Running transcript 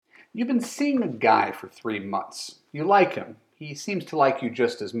You've been seeing a guy for 3 months. You like him. He seems to like you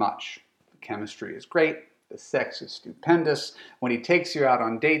just as much. The chemistry is great. The sex is stupendous. When he takes you out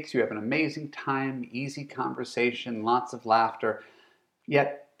on dates, you have an amazing time, easy conversation, lots of laughter.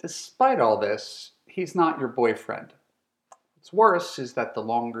 Yet, despite all this, he's not your boyfriend. What's worse is that the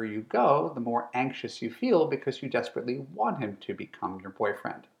longer you go, the more anxious you feel because you desperately want him to become your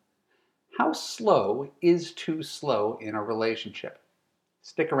boyfriend. How slow is too slow in a relationship?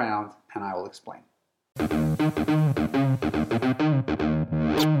 Stick around and I will explain.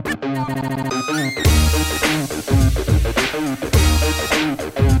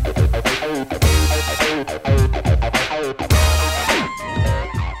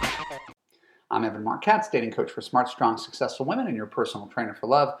 I'm Evan Marquette, dating coach for smart, strong, successful women and your personal trainer for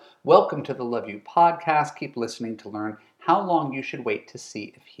love. Welcome to the Love U podcast. Keep listening to learn how long you should wait to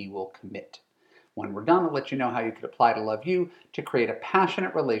see if he will commit. When we're done, I'll let you know how you could apply to Love U to create a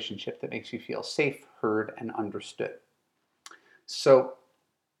passionate relationship that makes you feel safe, heard, and understood. So,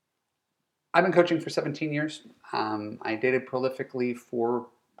 I've been coaching for 17 years. I dated prolifically for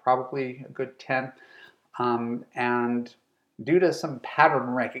probably a good 10. And due to some pattern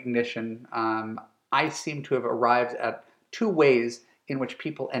recognition, I seem to have arrived at two ways in which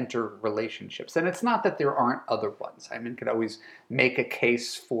people enter relationships. And it's not that there aren't other ones. I mean, could always make a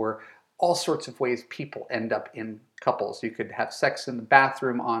case for all sorts of ways people end up in couples. You could have sex in the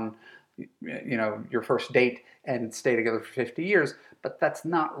bathroom on, your first date and stay together for 50 years, but that's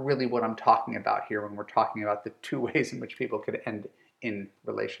not really what I'm talking about here when we're talking about the two ways in which people could end in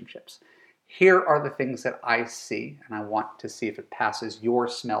relationships. Here are the things that I see, and I want to see if it passes your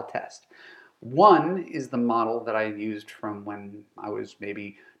smell test. One is the model that I used from when I was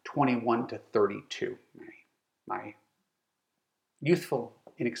maybe 21 to 32, my youthful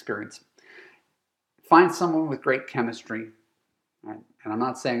inexperience. Find someone with great chemistry, right? And I'm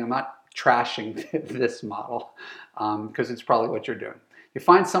not trashing this model because it's probably what you're doing. You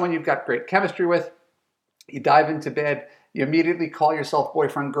find someone you've got great chemistry with, you dive into bed, you immediately call yourself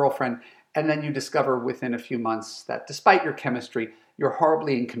boyfriend, girlfriend, and then you discover within a few months that despite your chemistry, you're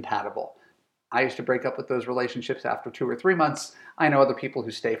horribly incompatible. I used to break up with those relationships after 2 or 3 months. I know other people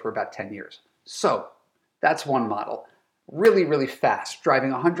who stay for about 10 years. So that's one model. Really, really fast,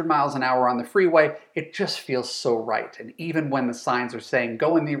 driving 100 miles an hour on the freeway, it just feels so right. And even when the signs are saying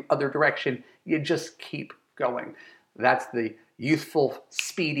go in the other direction, you just keep going. That's the youthful,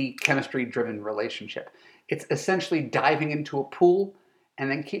 speedy, chemistry-driven relationship. It's essentially diving into a pool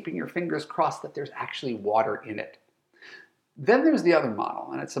and then keeping your fingers crossed that there's actually water in it. Then there's the other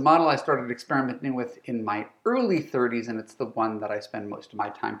model, and it's a model I started experimenting with in my early 30s, and it's the one that I spend most of my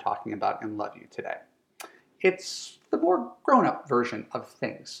time talking about in Love U today. It's the more grown-up version of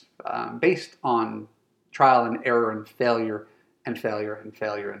things, based on trial and error and failure and failure and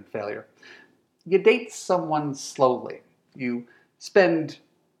failure and failure. You date someone slowly. You spend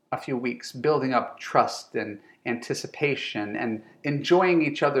a few weeks building up trust and anticipation and enjoying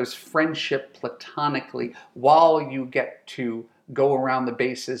each other's friendship platonically while you get to go around the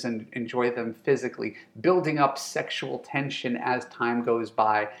bases and enjoy them physically, building up sexual tension as time goes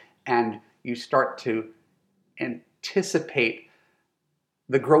by, and you start to anticipate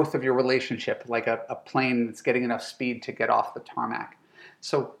the growth of your relationship like a plane that's getting enough speed to get off the tarmac.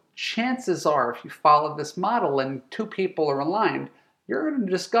 So chances are, if you follow this model and two people are aligned, you're going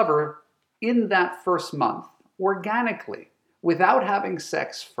to discover in that first month, organically, without having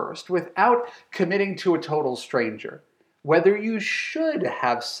sex first, without committing to a total stranger, whether you should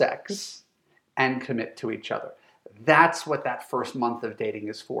have sex and commit to each other. That's what that first month of dating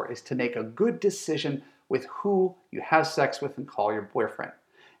is for, is to make a good decision with who you have sex with and call your boyfriend.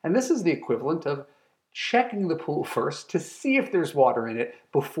 And this is the equivalent of checking the pool first to see if there's water in it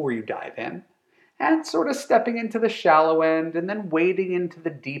before you dive in, and sort of stepping into the shallow end and then wading into the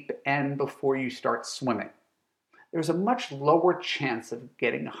deep end before you start swimming. There's a much lower chance of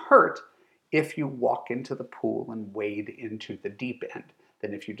getting hurt if you walk into the pool and wade into the deep end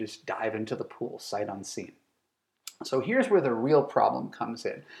than if you just dive into the pool sight unseen. So here's where the real problem comes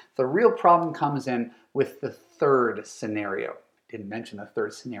in. The real problem comes in with the third scenario. I didn't mention the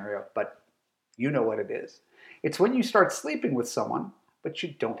third scenario, but you know what it is. It's when you start sleeping with someone, but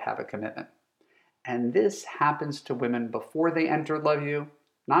you don't have a commitment. And this happens to women before they enter Love U,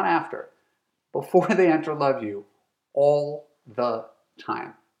 not after. Before they enter Love U, all the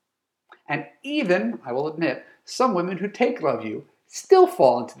time. And even, I will admit, some women who take Love U still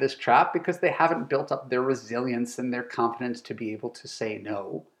fall into this trap because they haven't built up their resilience and their confidence to be able to say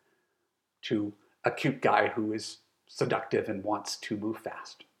no to a cute guy who is seductive and wants to move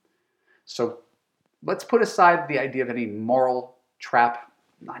fast. So let's put aside the idea of any moral trap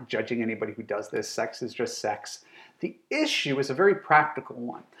not judging anybody who does this. Sex is just sex. The issue is a very practical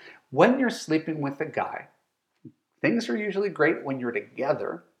one. When you're sleeping with a guy, things are usually great when you're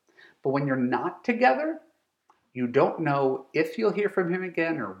together, but when you're not together, you don't know if you'll hear from him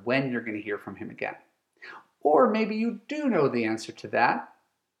again or when you're going to hear from him again. Or maybe you do know the answer to that,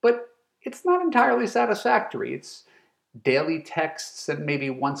 but it's not entirely satisfactory. It's daily texts and maybe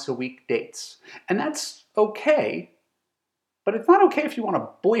once a week dates. And that's okay, but it's not okay if you want a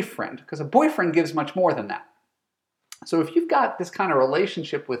boyfriend, because a boyfriend gives much more than that. So if you've got this kind of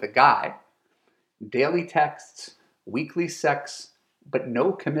relationship with a guy, daily texts, weekly sex, but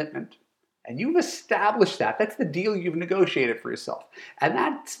no commitment, and you've established that, that's the deal you've negotiated for yourself, and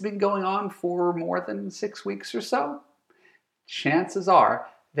that's been going on for more than 6 weeks or so, chances are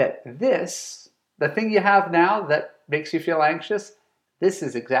that the thing you have now that makes you feel anxious, this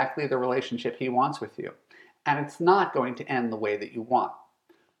is exactly the relationship he wants with you. And it's not going to end the way that you want.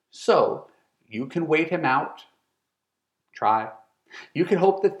 So you can wait him out, try. You can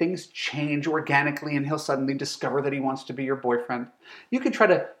hope that things change organically and he'll suddenly discover that he wants to be your boyfriend. You can try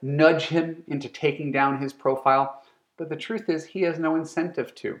to nudge him into taking down his profile, but the truth is he has no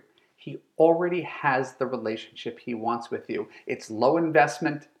incentive to. He already has the relationship he wants with you. It's low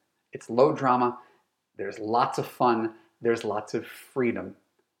investment, it's low drama, there's lots of fun, there's lots of freedom,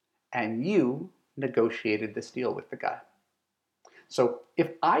 and you negotiated this deal with the guy. So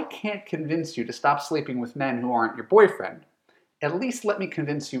if I can't convince you to stop sleeping with men who aren't your boyfriend, at least let me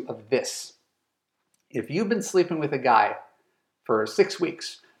convince you of this. If you've been sleeping with a guy for 6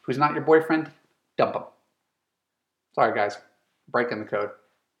 weeks who's not your boyfriend, dump him. Sorry guys, breaking the code.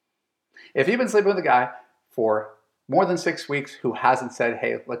 If you've been sleeping with a guy for more than 6 weeks who hasn't said,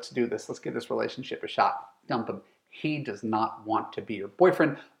 hey, let's do this, let's give this relationship a shot, dump him. He does not want to be your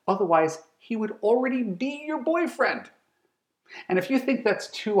boyfriend. Otherwise, he would already be your boyfriend. And if you think that's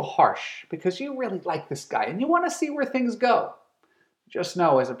too harsh because you really like this guy and you want to see where things go, just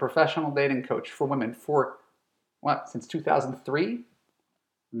know, as a professional dating coach for women for, since 2003?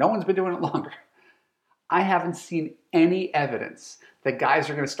 No one's been doing it longer. I haven't seen any evidence that guys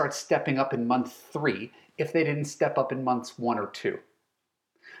are going to start stepping up in month 3 if they didn't step up in months 1 or 2.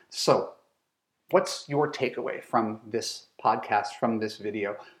 So, what's your takeaway from this podcast, from this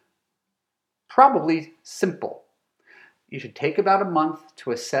video? Probably simple. You should take about a month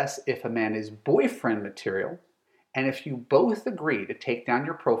to assess if a man is boyfriend material, and if you both agree to take down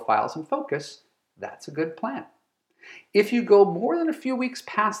your profiles and focus, that's a good plan. If you go more than a few weeks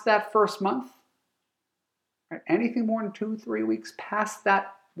past that first month, anything more than 2-3 weeks past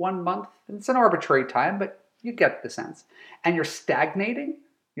that 1 month, it's an arbitrary time, but you get the sense, and you're stagnating,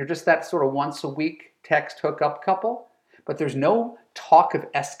 you're just that sort of once a week text hookup couple, but there's no talk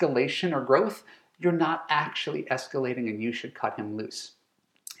of escalation or growth, you're not actually escalating and you should cut him loose.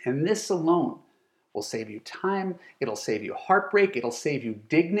 And this alone will save you time, it'll save you heartbreak, it'll save you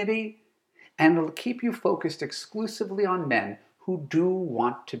dignity, and it'll keep you focused exclusively on men who do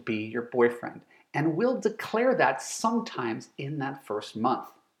want to be your boyfriend and will declare that sometimes in that first month.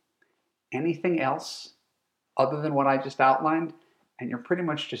 Anything else other than what I just outlined, and you're pretty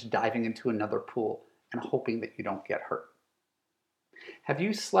much just diving into another pool and hoping that you don't get hurt. Have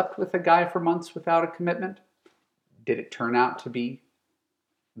you slept with a guy for months without a commitment? Did it turn out to be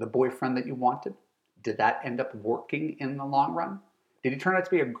the boyfriend that you wanted? Did that end up working in the long run? Did he turn out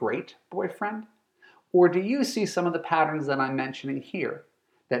to be a great boyfriend? Or do you see some of the patterns that I'm mentioning here,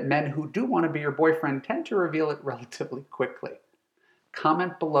 that men who do want to be your boyfriend tend to reveal it relatively quickly?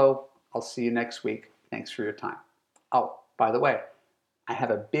 Comment below. I'll see you next week. Thanks for your time. Oh, by the way, I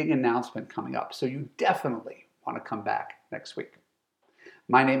have a big announcement coming up, so you definitely want to come back next week.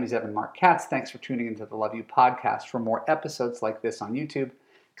 My name is Evan Marc Katz. Thanks for tuning into the Love U Podcast. For more episodes like this on YouTube,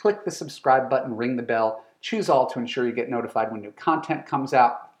 click the subscribe button, ring the bell, choose all to ensure you get notified when new content comes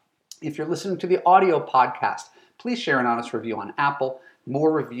out. If you're listening to the audio podcast, please share an honest review on Apple.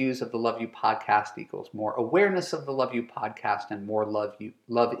 More reviews of the Love U Podcast equals more awareness of the Love U Podcast and more love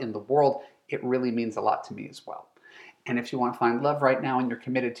in the world. It really means a lot to me as well. And if you want to find love right now and you're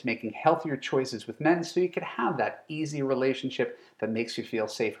committed to making healthier choices with men so you can have that easy relationship that makes you feel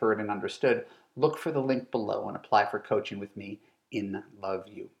safe, heard, and understood, look for the link below and apply for coaching with me in Love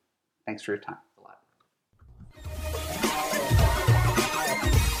U. Thanks for your time.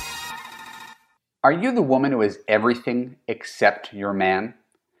 Are you the woman who is everything except your man?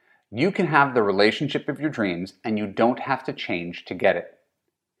 You can have the relationship of your dreams and you don't have to change to get it.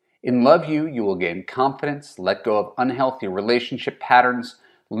 In Love U, you will gain confidence, let go of unhealthy relationship patterns,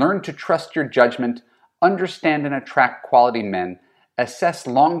 learn to trust your judgment, understand and attract quality men, assess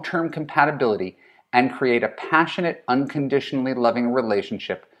long-term compatibility, and create a passionate, unconditionally loving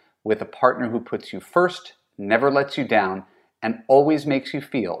relationship with a partner who puts you first, never lets you down, and always makes you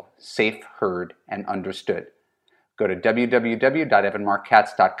feel safe, heard, and understood. Go to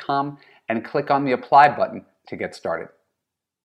www.evanmarckatz.com and click on the Apply button to get started.